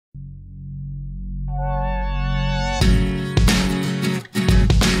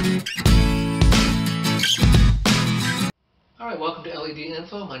LED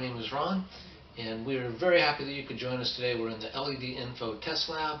Info. My name is Ron, and we're very happy that you could join us today. We're in the LED Info Test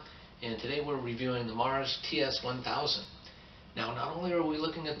Lab, and today we're reviewing the Mars TS1000. Now, not only are we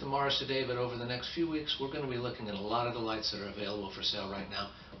looking at the Mars today, but over the next few weeks, we're going to be looking at a lot of the lights that are available for sale right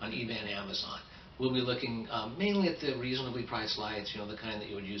now on eBay and Amazon. We'll be looking mainly at the reasonably priced lights, the kind that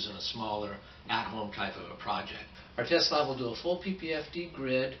you would use in a smaller, at-home type of a project. Our test lab will do a full PPFD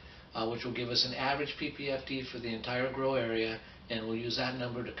grid, which will give us an average PPFD for the entire grow area, and we'll use that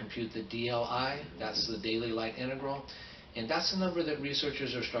number to compute the DLI, that's the daily light integral, and that's the number that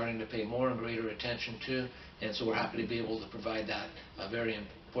researchers are starting to pay more and greater attention to, and so we're happy to be able to provide that very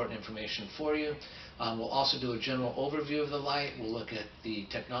important information for you. We'll also do a general overview of the light. We'll look at the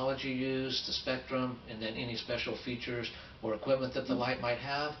technology used, the spectrum, and then any special features or equipment that the light might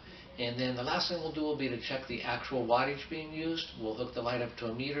have. And then the last thing we'll do will be to check the actual wattage being used. We'll hook the light up to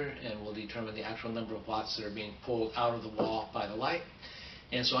a meter and we'll determine the actual number of watts that are being pulled out of the wall by the light.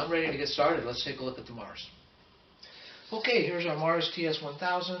 And so I'm ready to get started. Let's take a look at the Mars. Okay, here's our Mars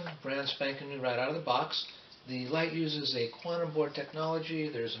TS1000, brand spanking new right out of the box. The light uses a quantum board technology.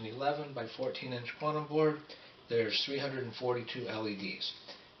 There's an 11 by 14 inch quantum board. There's 342 LEDs.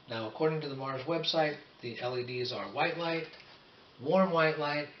 Now, according to the Mars website, the LEDs are white light, warm white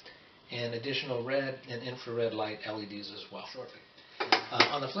light, and additional red and infrared light LEDs as well.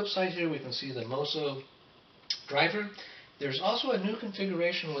 On the flip side here, we can see the MOSO driver. There's also a new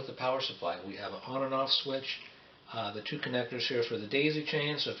configuration with the power supply. We have an on and off switch, the two connectors here for the daisy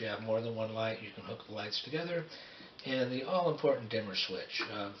chain, so if you have more than one light, you can hook the lights together, and the all-important dimmer switch.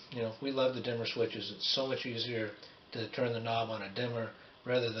 We love the dimmer switches. It's so much easier to turn the knob on a dimmer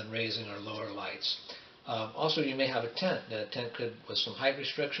rather than raising or lower lights. Also, you may have a tent. A tent could, with some height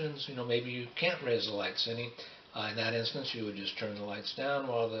restrictions, maybe you can't raise the lights any. In that instance, you would just turn the lights down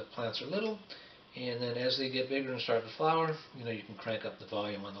while the plants are little, and then as they get bigger and start to flower, you can crank up the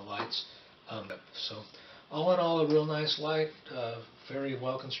volume on the lights. So, all in all, a real nice light, very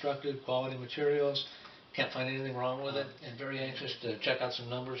well constructed, quality materials. Can't find anything wrong with it, and very anxious to check out some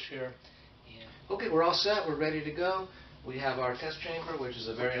numbers here. Okay, we're all set. We're ready to go. We have our test chamber, which is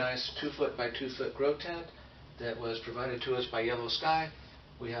a very nice 2-foot by 2-foot grow tent that was provided to us by Yellow Sky.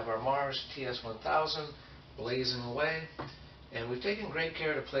 We have our Mars TS1000 blazing away, and we've taken great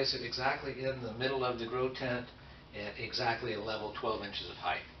care to place it exactly in the middle of the grow tent at exactly a level 12 inches of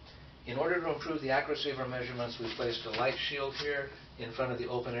height. In order to improve the accuracy of our measurements, we placed a light shield here in front of the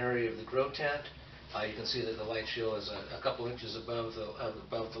open area of the grow tent. You can see that the light shield is a couple inches above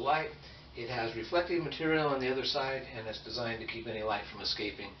the light. It has reflective material on the other side, and it's designed to keep any light from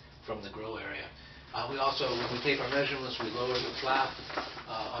escaping from the grow area. We also, when we take our measurements, we lower the flap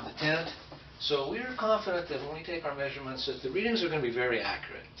on the tent. So we are confident that when we take our measurements, that the readings are going to be very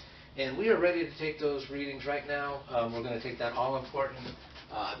accurate. And we are ready to take those readings right now. We're going to take that all-important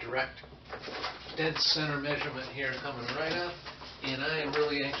direct dead center measurement here coming right up. And I am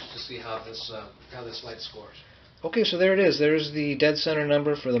really anxious to see how this light scores. Okay, so there it is. There's the dead center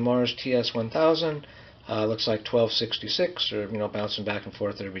number for the Mars TS1000. Looks like 1266, or bouncing back and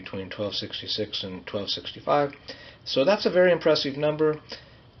forth there between 1266 and 1265. So that's a very impressive number.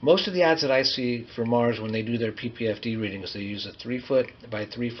 Most of the ads that I see for Mars when they do their PPFD readings, they use a 3-foot by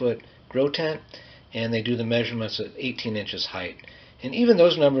 3-foot grow tent, and they do the measurements at 18 inches height. And even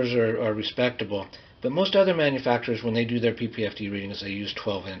those numbers are respectable. But most other manufacturers, when they do their PPFD readings, they use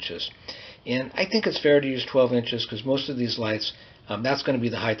 12 inches. And I think it's fair to use 12 inches because most of these lights, that's going to be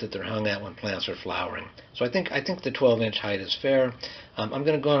the height that they're hung at when plants are flowering. So I think the 12-inch height is fair. I'm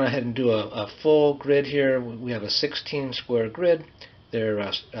going to go on ahead and do a full grid here. We have a 16-square grid. They're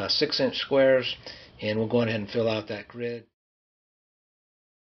 6-inch squares, and we'll go on ahead and fill out that grid.